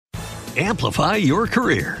Amplify your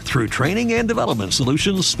career through training and development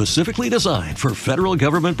solutions specifically designed for federal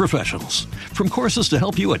government professionals. From courses to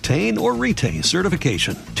help you attain or retain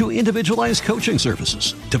certification, to individualized coaching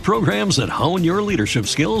services, to programs that hone your leadership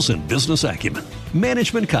skills and business acumen,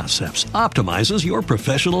 Management Concepts optimizes your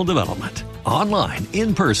professional development. Online,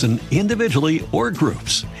 in person, individually, or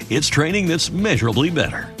groups, it's training that's measurably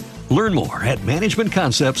better. Learn more at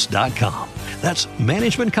managementconcepts.com. That's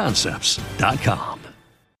managementconcepts.com.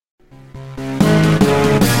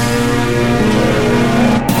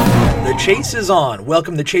 The chase is on.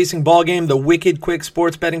 Welcome to Chasing Ballgame, the wicked quick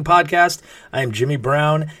sports betting podcast. I am Jimmy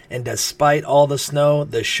Brown, and despite all the snow,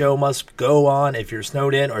 the show must go on. If you're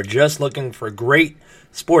snowed in or just looking for great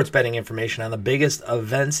sports betting information on the biggest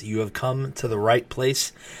events, you have come to the right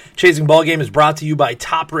place. Chasing Ballgame is brought to you by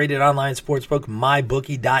top-rated online sportsbook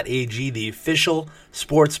MyBookie.ag, the official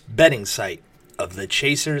sports betting site of the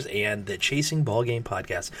Chasers and the Chasing Ballgame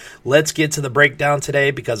podcast. Let's get to the breakdown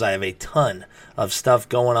today because I have a ton of stuff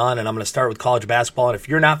going on, and I'm going to start with college basketball. And if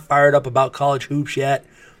you're not fired up about college hoops yet,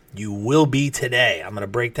 you will be today. I'm going to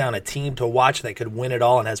break down a team to watch that could win it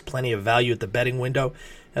all and has plenty of value at the betting window.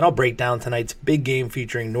 And I'll break down tonight's big game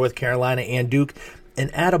featuring North Carolina and Duke and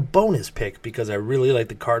add a bonus pick because I really like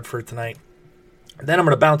the card for tonight. Then I'm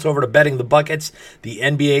going to bounce over to Betting the Buckets, the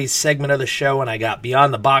NBA segment of the show, and I got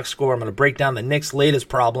Beyond the Box Score. I'm going to break down the Knicks' latest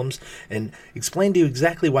problems and explain to you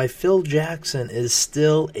exactly why Phil Jackson is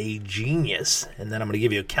still a genius. And then I'm going to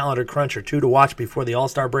give you a calendar crunch or two to watch before the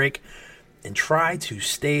All-Star break and try to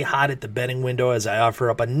stay hot at the betting window as I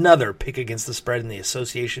offer up another pick against the spread in the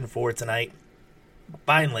association for tonight.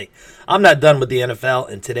 Finally, I'm not done with the NFL,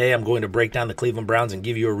 and today I'm going to break down the Cleveland Browns and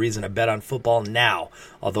give you a reason to bet on football now,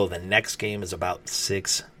 although the next game is about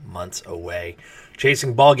 6 months away.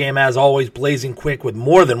 Chasing Ballgame, as always, blazing quick with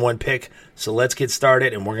more than one pick, so let's get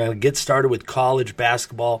started, and we're going to get started with college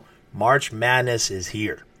basketball. March Madness is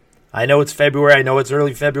here. I know it's February, I know it's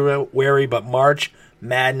early February, but March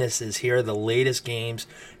Madness is here. The latest games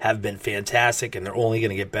have been fantastic, and they're only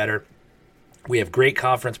going to get better. We have great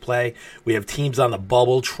conference play. We have teams on the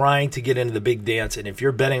bubble trying to get into the big dance. And if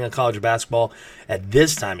you're betting on college basketball at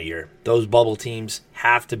this time of year, those bubble teams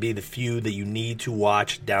have to be the few that you need to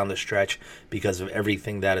watch down the stretch because of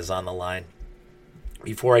everything that is on the line.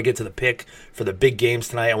 Before I get to the pick for the big games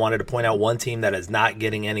tonight, I wanted to point out one team that is not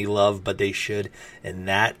getting any love, but they should, and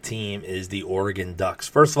that team is the Oregon Ducks.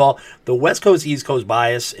 First of all, the West Coast, East Coast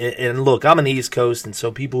bias, and look, I'm on the East Coast, and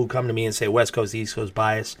so people who come to me and say West Coast, East Coast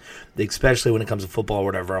bias, especially when it comes to football or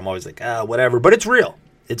whatever, I'm always like, whatever, but it's real.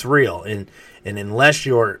 It's real, and unless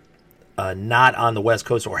you're not on the West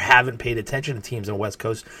Coast or haven't paid attention to teams on the West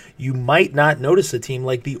Coast, you might not notice a team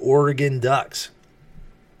like the Oregon Ducks.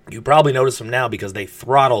 You probably notice them now because they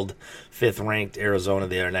throttled 5th-ranked Arizona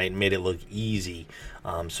the other night and made it look easy.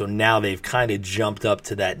 So now they've kind of jumped up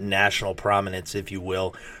to that national prominence, if you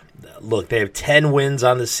will. Look, they have 10 wins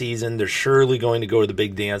on the season. They're surely going to go to the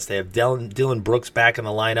big dance. They have Dylan Brooks back in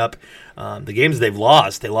the lineup. The games they've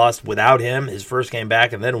lost, they lost without him, his first game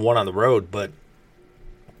back, and then one on the road. But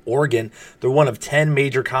Oregon, they're one of 10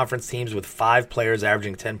 major conference teams with 5 players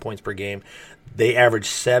averaging 10 points per game. They average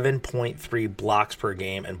 7.3 blocks per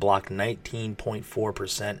game and block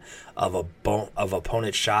 19.4% of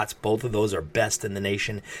opponent shots. Both of those are best in the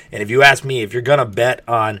nation. And if you ask me, if you're going to bet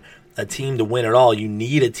on a team to win it all, you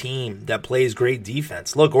need a team that plays great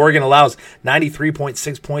defense. Look, Oregon allows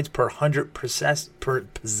 93.6 points per 100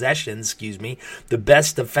 possessions, the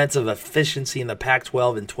best defensive efficiency in the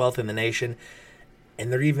Pac-12 and 12th in the nation.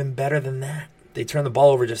 And they're even better than that. They turn the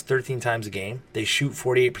ball over just 13 times a game. They shoot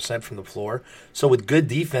 48% from the floor. So with good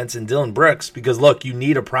defense and Dylan Brooks, because look, you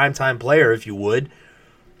need a primetime player, if you would,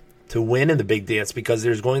 to win in the big dance, because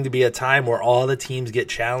there's going to be a time where all the teams get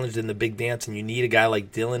challenged in the big dance, and you need a guy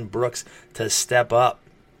like Dylan Brooks to step up.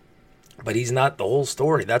 But he's not the whole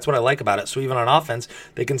story. That's what I like about it. So even on offense,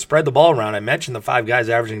 they can spread the ball around. I mentioned the 5 guys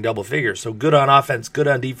averaging double figures. So good on offense, good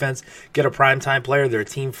on defense. Get a primetime player. They're a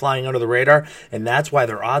team flying under the radar. And that's why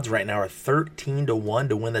their odds right now are 13-1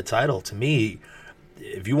 to win the title. To me,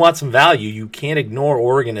 if you want some value, you can't ignore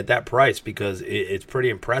Oregon at that price because it's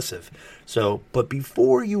pretty impressive. So, but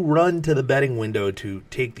before you run to the betting window to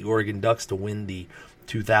take the Oregon Ducks to win the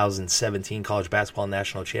 2017 College Basketball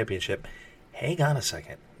National Championship, hang on a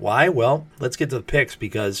second. Why? Well, let's get to the picks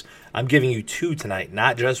because I'm giving you 2 tonight,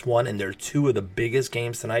 not just one, and they're 2 of the biggest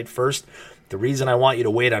games tonight. First, the reason I want you to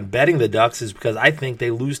wait on betting the Ducks is because I think they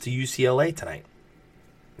lose to UCLA tonight.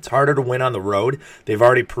 It's harder to win on the road. They've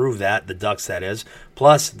already proved that, the Ducks that is.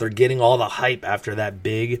 Plus, they're getting all the hype after that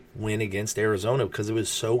big win against Arizona because it was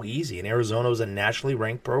so easy. And Arizona was a nationally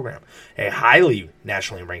ranked program, a highly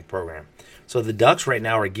nationally ranked program. So the Ducks right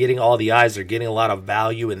now are getting all the eyes. They're getting a lot of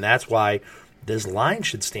value, and that's why this line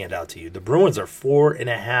should stand out to you. The Bruins are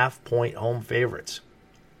 4.5-point home favorites.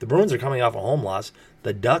 The Bruins are coming off a home loss.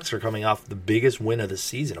 The Ducks are coming off the biggest win of the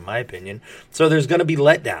season, in my opinion. So there's going to be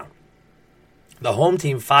letdown. The home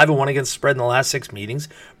team 5-1 against the spread in the last 6 meetings.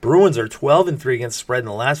 Bruins are 12-3 against the spread in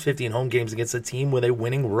the last 15 home games against a team with a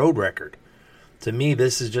winning road record. To me,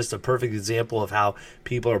 this is just a perfect example of how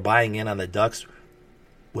people are buying in on the Ducks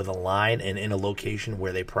with a line and in a location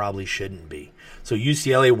where they probably shouldn't be. So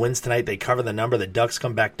UCLA wins tonight. They cover the number. The Ducks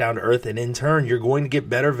come back down to earth. And in turn, you're going to get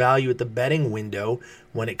better value at the betting window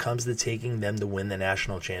when it comes to taking them to win the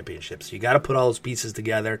national championship. So you got to put all those pieces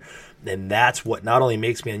together. And that's what not only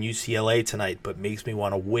makes me on UCLA tonight, but makes me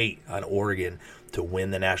want to wait on Oregon to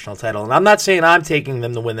win the national title. And I'm not saying I'm taking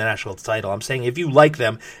them to win the national title. I'm saying if you like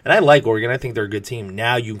them, and I like Oregon, I think they're a good team,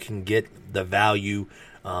 now you can get the value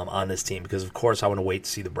on this team, because of course I want to wait to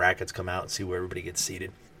see the brackets come out and see where everybody gets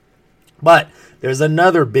seated. But there's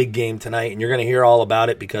another big game tonight, and you're going to hear all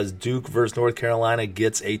about it because Duke versus North Carolina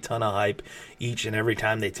gets a ton of hype each and every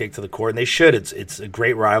time they take to the court, and they should. It's a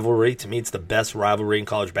great rivalry. To me, it's the best rivalry in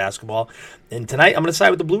college basketball. And tonight I'm going to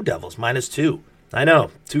side with the Blue Devils, -2. I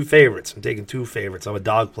know, 2 favorites. I'm taking 2 favorites. I'm a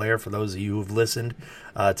dog player for those of you who've listened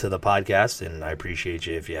to the podcast, and I appreciate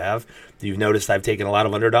you if you have. You've noticed I've taken a lot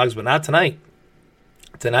of underdogs, but not tonight.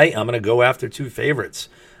 Tonight, I'm going to go after 2 favorites.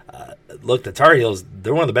 Look, the Tar Heels,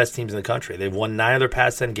 they're one of the best teams in the country. They've won 9 of their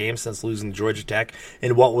past 10 games since losing to Georgia Tech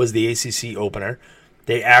in what was the ACC opener.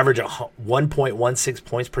 They average 1.16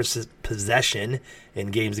 points per possession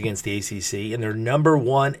in games against the ACC, and they're number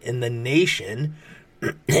 1 in the nation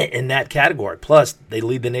in that category. Plus, they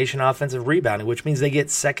lead the nation in offensive rebounding, which means they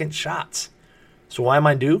get second shots. So why am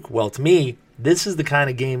I Duke? Well, to me, this is the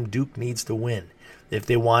kind of game Duke needs to win if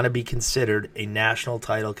they want to be considered a national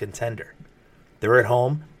title contender. They're at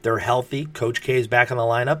home. They're healthy. Coach K is back on the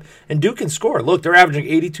lineup. And Duke can score. Look, they're averaging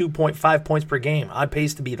 82.5 points per game, on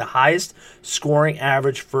pace to be the highest scoring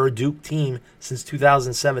average for a Duke team since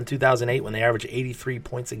 2007-2008 when they averaged 83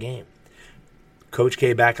 points a game. Coach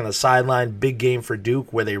K back on the sideline. Big game for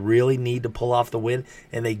Duke where they really need to pull off the win,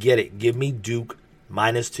 and they get it. Give me Duke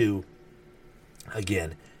 -2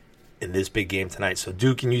 again in this big game tonight. So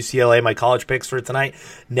Duke and UCLA, my college picks for tonight.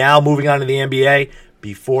 Now moving on to the NBA.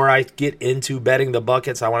 Before I get into betting the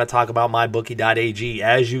buckets, I want to talk about mybookie.ag.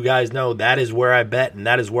 As you guys know, that is where I bet, and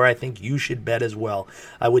that is where I think you should bet as well.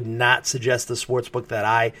 I would not suggest the sportsbook that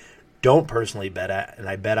I don't personally bet at, and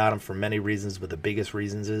I bet on them for many reasons, but the biggest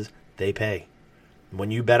reasons is they pay. When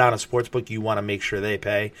you bet on a sportsbook, you want to make sure they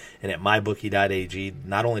pay. And at mybookie.ag,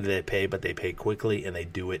 not only do they pay, but they pay quickly, and they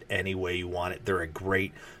do it any way you want it. They're a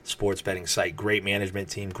great sports betting site, great management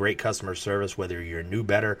team, great customer service, whether you're a new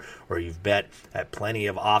bettor or you've bet at plenty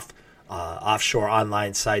of offshore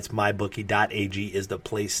online sites. Mybookie.ag is the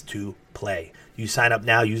place to play. You sign up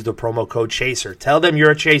now, use the promo code CHASER. Tell them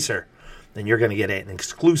you're a chaser. Then you're going to get an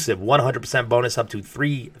exclusive 100% bonus up to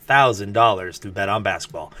 $3,000 to bet on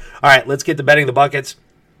basketball. All right, let's get to betting the buckets.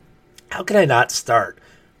 How can I not start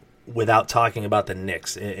without talking about the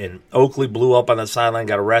Knicks? And Oakley blew up on the sideline,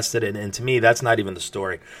 got arrested, and to me, that's not even the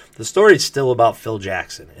story. The story is still about Phil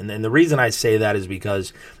Jackson. And the reason I say that is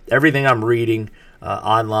because everything I'm reading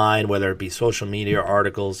online, whether it be social media or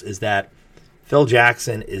articles, is that Phil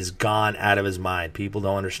Jackson is gone out of his mind. People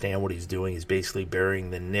don't understand what he's doing. He's basically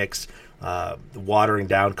burying the Knicks, watering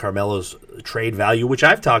down Carmelo's trade value, which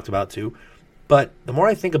I've talked about too. But the more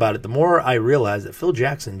I think about it, the more I realize that Phil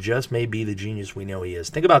Jackson just may be the genius we know he is.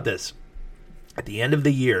 Think about this. At the end of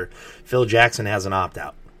the year, Phil Jackson has an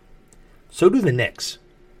opt-out. So do the Knicks.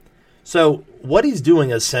 So what he's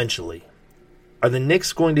doing essentially, are the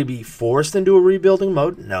Knicks going to be forced into a rebuilding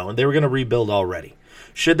mode? No, they were going to rebuild already.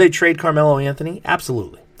 Should they trade Carmelo Anthony?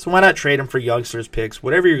 Absolutely. So why not trade him for youngsters, picks,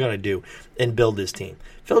 whatever you're going to do, and build this team?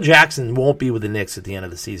 Phil Jackson won't be with the Knicks at the end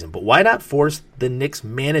of the season, but why not force the Knicks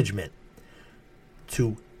management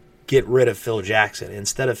to get rid of Phil Jackson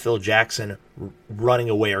instead of Phil Jackson running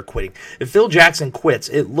away or quitting? If Phil Jackson quits,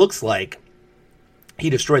 it looks like he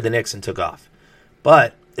destroyed the Knicks and took off.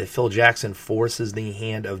 But if Phil Jackson forces the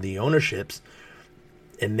hand of the ownerships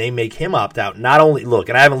and they make him opt out, not only, look,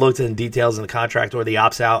 and I haven't looked in details in the contract or the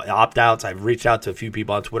opt-outs. I've reached out to a few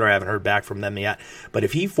people on Twitter. I haven't heard back from them yet. But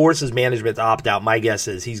if he forces management to opt out, my guess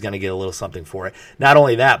is he's going to get a little something for it. Not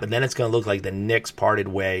only that, but then it's going to look like the Knicks parted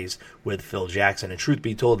ways with Phil Jackson. And truth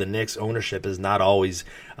be told, the Knicks ownership has not always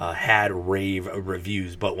had rave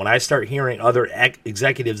reviews. But when I start hearing other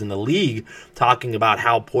executives in the league talking about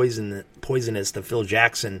how poisonous the Phil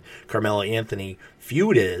Jackson, Carmelo Anthony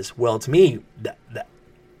feud is, well, to me,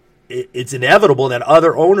 it's inevitable that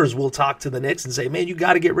other owners will talk to the Knicks and say, man, you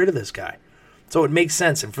got to get rid of this guy. So it makes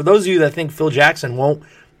sense. And for those of you that think Phil Jackson won't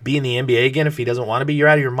be in the NBA again if he doesn't want to be, you're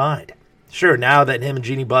out of your mind. Sure, now that him and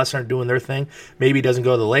Jeannie Buss aren't doing their thing, maybe he doesn't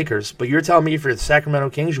go to the Lakers. But you're telling me if you're the Sacramento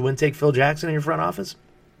Kings, you wouldn't take Phil Jackson in your front office?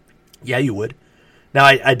 Yeah, you would. Now,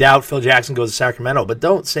 I doubt Phil Jackson goes to Sacramento, but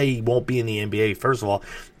don't say he won't be in the NBA. First of all,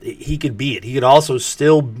 he could be it. He could also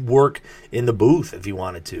still work in the booth if he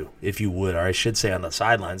wanted to, if you would, or I should say on the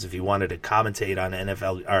sidelines, if he wanted to commentate on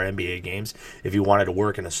NFL or NBA games, if he wanted to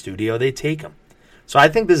work in a studio, they take him. So I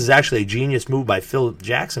think this is actually a genius move by Phil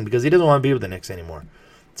Jackson because he doesn't want to be with the Knicks anymore.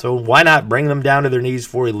 So why not bring them down to their knees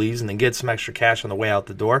before he leaves and then get some extra cash on the way out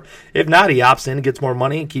the door? If not, he opts in, gets more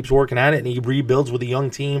money, and keeps working at it, and he rebuilds with a young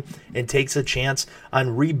team and takes a chance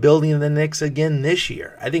on rebuilding the Knicks again this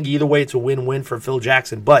year. I think either way it's a win-win for Phil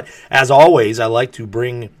Jackson. But as always, I like to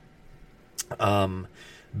bring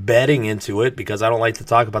betting into it because I don't like to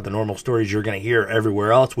talk about the normal stories you're going to hear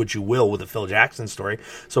everywhere else, which you will with the Phil Jackson story.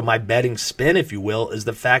 So my betting spin, if you will, is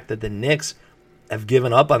the fact that the Knicks have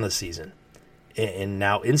given up on the season. And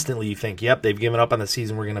now instantly you think, yep, they've given up on the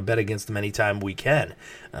season. We're going to bet against them anytime we can.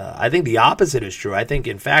 I think the opposite is true. I think,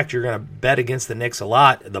 in fact, you're going to bet against the Knicks a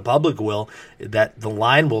lot. The public will, that the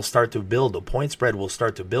line will start to build. The point spread will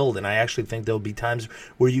start to build. And I actually think there'll be times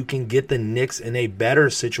where you can get the Knicks in a better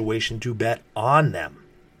situation to bet on them.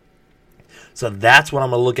 So that's what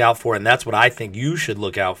I'm going to look out for, and that's what I think you should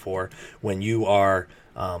look out for when you are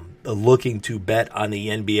looking to bet on the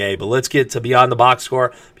NBA. But let's get to Beyond the Box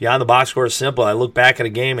Score. Beyond the Box Score is simple. I look back at a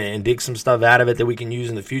game and dig some stuff out of it that we can use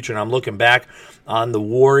in the future. And I'm looking back on the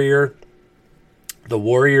Warriors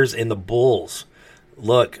and the Bulls.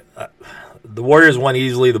 Look, the Warriors won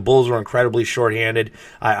easily. The Bulls were incredibly shorthanded.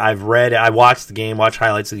 I watched the game, watched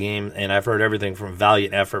highlights of the game, and I've heard everything from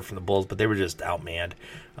valiant effort from the Bulls, but they were just outmanned.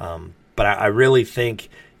 But I really think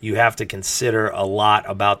you have to consider a lot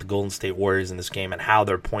about the Golden State Warriors in this game and how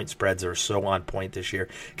their point spreads are so on point this year.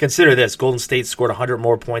 Consider this. Golden State scored 100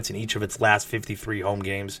 more points in each of its last 53 home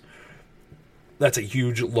games. That's a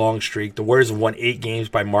huge, long streak. The Warriors have won 8 games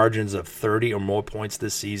by margins of 30 or more points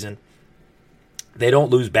this season. They don't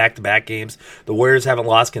lose back-to-back games. The Warriors haven't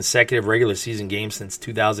lost consecutive regular season games since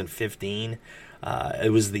 2015.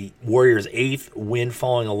 It was the Warriors' 8th win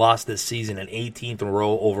following a loss this season and 18th in a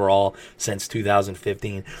row overall since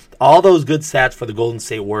 2015. All those good stats for the Golden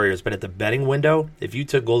State Warriors, but at the betting window, if you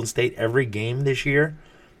took Golden State every game this year,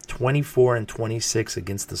 24-26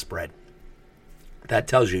 against the spread. That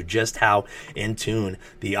tells you just how in tune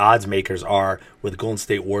the odds makers are with Golden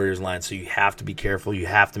State Warriors line. So you have to be careful. You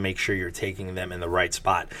have to make sure you're taking them in the right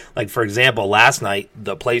spot. Like, for example, last night,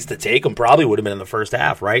 the place to take them probably would have been in the first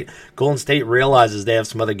half, right? Golden State realizes they have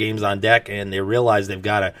some other games on deck, and they realize they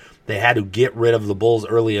had to get rid of the Bulls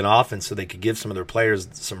early in offense so they could give some of their players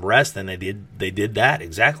some rest, and they did that,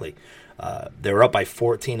 exactly. They were up by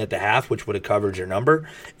 14 at the half, which would have covered your number.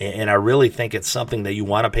 And I really think it's something that you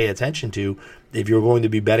want to pay attention to if you're going to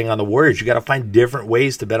be betting on the Warriors. You got to find different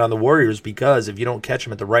ways to bet on the Warriors because if you don't catch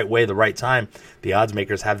them at the right way, the right time, the odds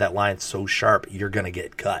makers have that line so sharp, you're going to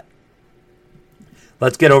get cut.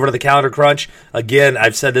 Let's get over to the calendar crunch. Again,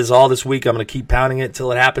 I've said this all this week. I'm going to keep pounding it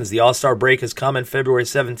until it happens. The All-Star break is coming February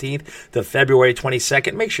 17th to February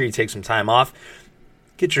 22nd. Make sure you take some time off.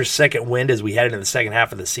 Get your second wind as we head into the second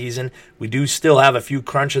half of the season. We do still have a few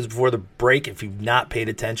crunches before the break. If you've not paid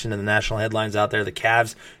attention to the national headlines out there, the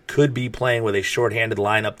Cavs could be playing with a shorthanded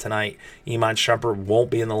lineup tonight. Iman Shumpert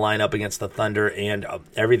won't be in the lineup against the Thunder, and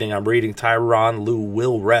everything I'm reading, Tyronn Lue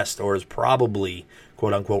will rest, or is probably,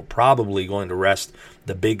 quote-unquote, probably going to rest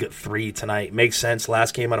the big 3 tonight. Makes sense.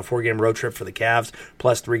 Last game on a 4-game road trip for the Cavs,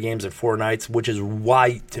 plus 3 games in 4 nights, which is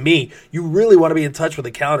why, to me, you really want to be in touch with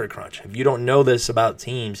the calendar crunch. If you don't know this about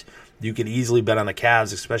teams, you could easily bet on the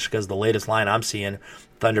Cavs, especially because the latest line I'm seeing,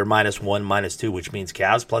 Thunder -1, -2, which means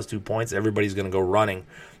Cavs plus 2 points. Everybody's going to go running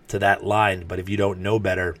to that line. But if you don't know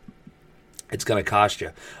better, it's going to cost you.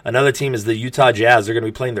 Another team is the Utah Jazz. They're going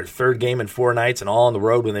to be playing their 3rd game in 4 nights and all on the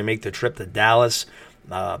road when they make the trip to Dallas.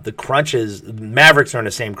 The crunches, Mavericks are in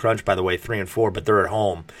the same crunch, by the way, 3 and 4, but they're at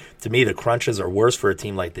home. To me, the crunches are worse for a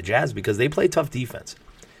team like the Jazz because they play tough defense.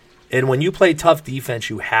 And when you play tough defense,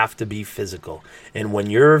 you have to be physical. And when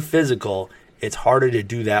you're physical, it's harder to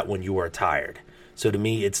do that when you are tired. So to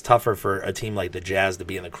me, it's tougher for a team like the Jazz to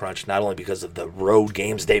be in the crunch, not only because of the road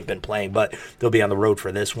games they've been playing, but they'll be on the road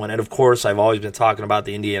for this one. And, of course, I've always been talking about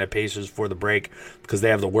the Indiana Pacers for the break because they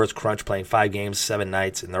have the worst crunch, playing 5 games, 7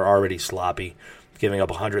 nights, and they're already sloppy, giving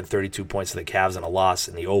up 132 points to the Cavs in a loss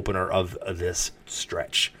in the opener of this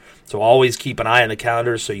stretch. So always keep an eye on the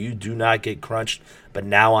calendar so you do not get crunched. But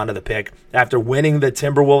now onto the pick. After winning the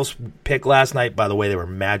Timberwolves pick last night, by the way, they were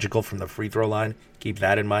magical from the free throw line. Keep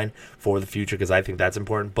that in mind for the future because I think that's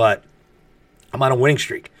important. But I'm on a winning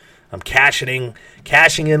streak. I'm cashing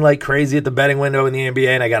in like crazy at the betting window in the NBA,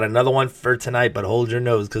 and I got another one for tonight, but hold your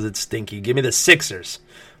nose because it's stinky. Give me the Sixers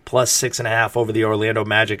plus 6.5 over the Orlando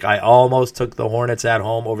Magic. I almost took the Hornets at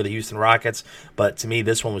home over the Houston Rockets, but to me,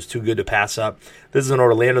 this one was too good to pass up. This is an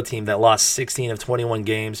Orlando team that lost 16 of 21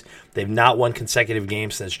 games. They've not won consecutive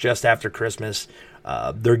games since just after Christmas.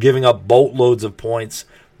 They're giving up boatloads of points.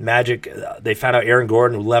 Magic, they found out Aaron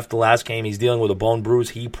Gordon, who left the last game, he's dealing with a bone bruise.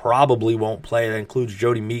 He probably won't play. That includes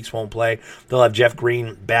Jody Meeks won't play. They'll have Jeff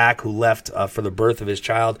Green back, who left for the birth of his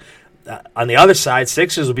child. On the other side,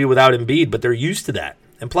 Sixers will be without Embiid, but they're used to that.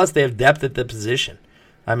 And plus, they have depth at the position.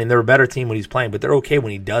 I mean, they're a better team when he's playing, but they're okay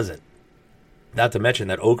when he doesn't. Not to mention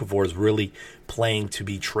that Okafor is really playing to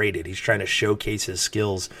be traded. He's trying to showcase his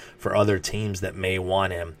skills for other teams that may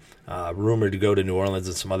want him. Rumored to go to New Orleans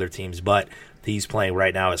and some other teams, but he's playing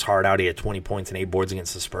right now his heart out. He had 20 points and 8 boards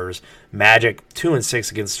against the Spurs. Magic,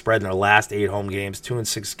 2-6 against the spread in their last 8 home games,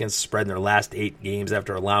 2-6 against the spread in their last 8 games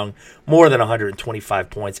after allowing more than 125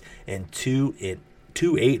 points, and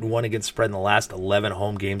 2-8-1 against spread in the last 11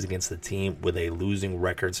 home games against the team with a losing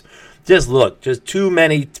records. Just too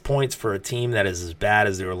many points for a team that is as bad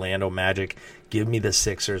as the Orlando Magic. Give me the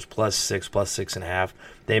Sixers plus 6, plus 6.5.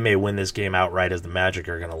 They may win this game outright as the Magic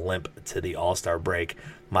are going to limp to the All-Star break.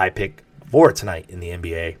 My pick for tonight in the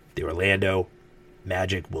NBA, the Orlando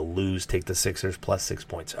Magic will lose. Take the Sixers plus 6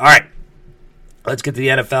 points. All right. Let's get to the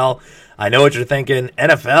NFL. I know what you're thinking.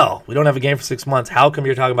 NFL, we don't have a game for 6 months. How come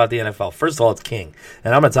you're talking about the NFL? First of all, it's king.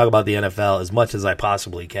 And I'm going to talk about the NFL as much as I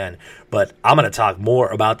possibly can. But I'm going to talk more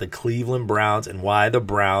about the Cleveland Browns and why the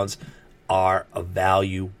Browns are a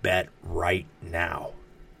value bet right now.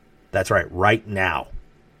 That's right now.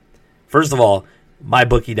 First of all,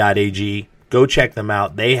 mybookie.ag. Go check them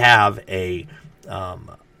out. They have a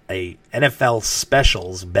NFL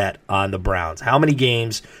specials bet on the Browns. How many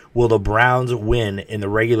games will the Browns win in the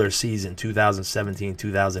regular season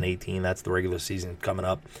 2017-2018? That's the regular season coming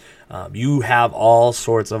up. You have all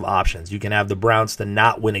sorts of options. You can have the Browns to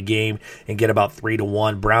not win a game and get about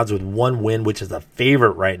 3-1. Browns with 1 win, which is the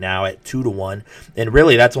favorite right now at 2-1. And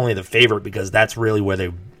really, that's only the favorite because that's really where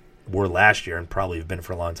they were last year and probably have been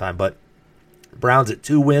for a long time. But Browns at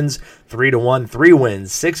 2 wins, 3-1, 3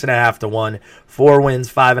 wins, 6.5-1, 4 wins,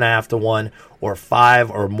 5.5-1, or 5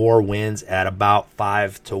 or more wins at about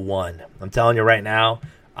 5-1. I'm telling you right now,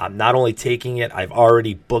 I'm not only taking it, I've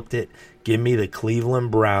already booked it. Give me the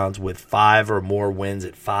Cleveland Browns with 5 or more wins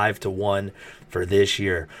at 5-1 for this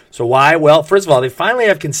year. So why? Well, first of all, they finally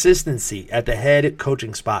have consistency at the head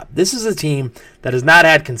coaching spot. This is a team that has not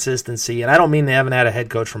had consistency, and I don't mean they haven't had a head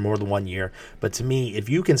coach for more than 1 year, but to me, if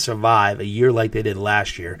you can survive a year like they did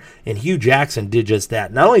last year, and Hugh Jackson did just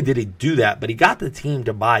that. Not only did he do that, but he got the team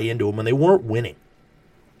to buy into him when they weren't winning.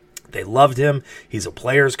 They loved him. He's a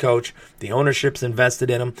player's coach. The ownership's invested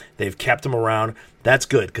in him. They've kept him around. That's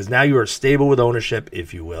good because now you are stable with ownership,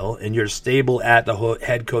 if you will, and you're stable at the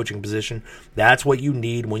head coaching position. That's what you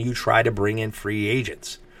need when you try to bring in free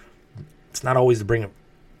agents. It's not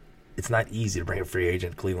easy to bring a free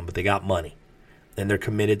agent to Cleveland, but they got money, and they're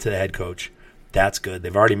committed to the head coach. That's good.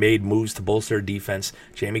 They've already made moves to bolster their defense.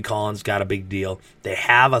 Jamie Collins got a big deal. They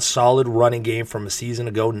have a solid running game from a season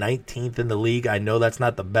ago, 19th in the league. I know that's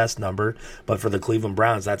not the best number, but for the Cleveland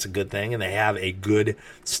Browns, that's a good thing, and they have a good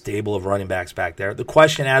stable of running backs back there. The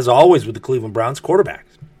question, as always with the Cleveland Browns,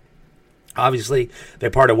 quarterbacks. Obviously, they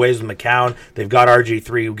parted ways with McCown. They've got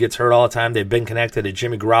RG3, who gets hurt all the time. They've been connected to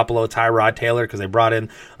Jimmy Garoppolo, Tyrod Taylor, because they brought in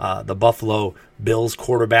the Buffalo Bills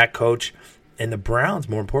quarterback coach. And the Browns,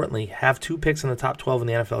 more importantly, have 2 picks in the top 12 in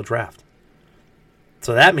the NFL draft.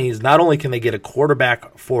 So that means not only can they get a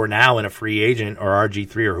quarterback for now and a free agent or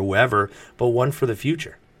RG3 or whoever, but one for the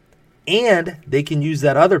future. And they can use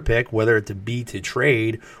that other pick, whether it to be to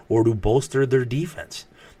trade or to bolster their defense.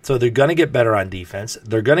 So they're going to get better on defense.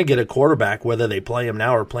 They're going to get a quarterback, whether they play him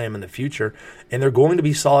now or play him in the future. And they're going to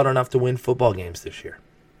be solid enough to win football games this year.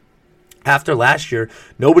 After last year,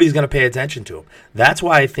 nobody's going to pay attention to him. That's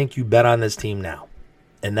why I think you bet on this team now.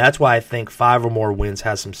 And that's why I think 5 or more wins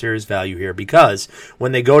has some serious value here, because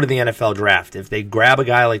when they go to the NFL draft, if they grab a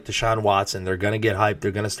guy like Deshaun Watson, they're going to get hyped.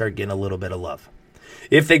 They're going to start getting a little bit of love.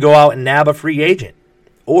 If they go out and nab a free agent,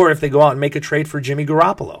 or if they go out and make a trade for Jimmy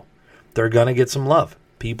Garoppolo, they're going to get some love.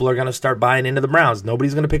 People are going to start buying into the Browns.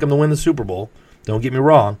 Nobody's going to pick them to win the Super Bowl. Don't get me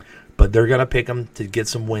wrong. But they're going to pick them to get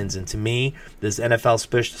some wins. And to me, this NFL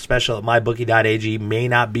special at mybookie.ag may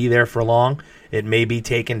not be there for long. It may be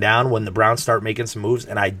taken down when the Browns start making some moves,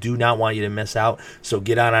 and I do not want you to miss out. So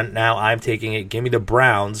get on it now. I'm taking it. Give me the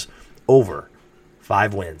Browns over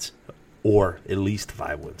 5 wins, or at least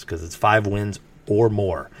 5 wins, because it's 5 wins or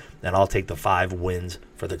more. And I'll take the 5 wins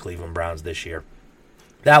for the Cleveland Browns this year.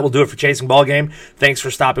 That will do it for Chasing Ball Game. Thanks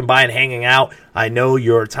for stopping by and hanging out. I know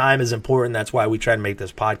your time is important. That's why we try to make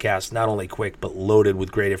this podcast not only quick, but loaded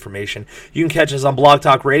with great information. You can catch us on Blog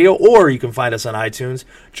Talk Radio, or you can find us on iTunes.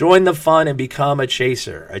 Join the fun and become a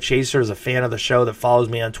chaser. A chaser is a fan of the show that follows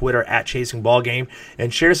me on Twitter at Chasing Ball Game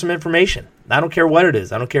and shares some information. I don't care what it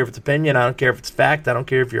is. I don't care if it's opinion. I don't care if it's fact. I don't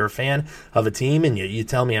care if you're a fan of a team and you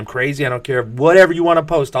tell me I'm crazy. I don't care. Whatever you want to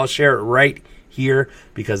post, I'll share it right here,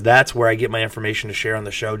 because that's where I get my information to share on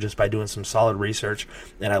the show, just by doing some solid research.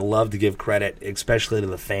 And I love to give credit, especially to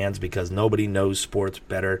the fans, because nobody knows sports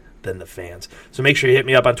better than the fans. So make sure you hit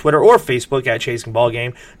me up on Twitter or Facebook at Chasing Ball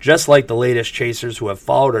Game, just like the latest chasers who have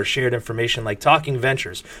followed or shared information like Talking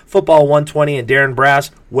Ventures, Football 120, and Darren Brass.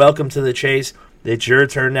 Welcome to the chase. It's your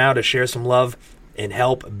turn now to share some love and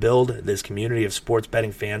help build this community of sports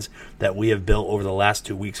betting fans that we have built over the last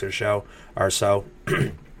 2 weeks or so.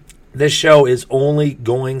 This show is only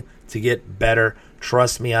going to get better.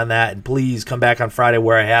 Trust me on that. And please come back on Friday,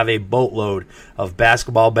 where I have a boatload of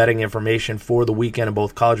basketball betting information for the weekend in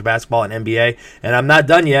both college basketball and NBA. And I'm not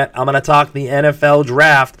done yet. I'm going to talk the NFL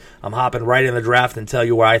draft. I'm hopping right in the draft and tell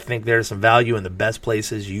you where I think there's some value in the best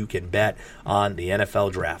places you can bet on the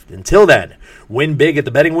NFL draft. Until then, win big at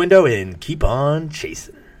the betting window and keep on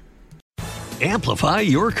chasing. Amplify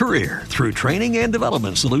your career through training and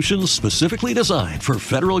development solutions specifically designed for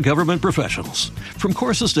federal government professionals. From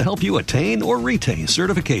courses to help you attain or retain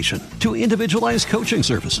certification, to individualized coaching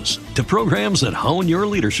services, to programs that hone your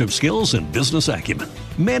leadership skills and business acumen,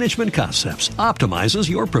 Management Concepts optimizes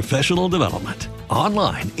your professional development.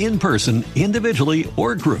 Online, in person, individually,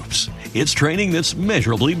 or groups, it's training that's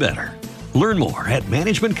measurably better. Learn more at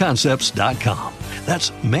managementconcepts.com.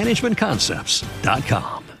 That's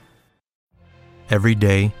managementconcepts.com. Every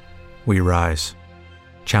day, we rise,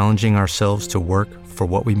 challenging ourselves to work for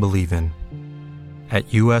what we believe in.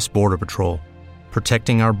 At U.S. Border Patrol,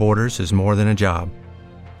 protecting our borders is more than a job.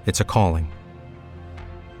 It's a calling.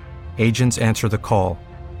 Agents answer the call,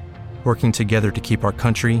 working together to keep our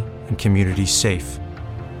country and communities safe.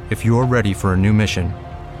 If you're ready for a new mission,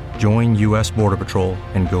 join U.S. Border Patrol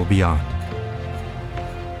and go beyond.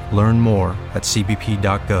 Learn more at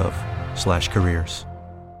cbp.gov/careers.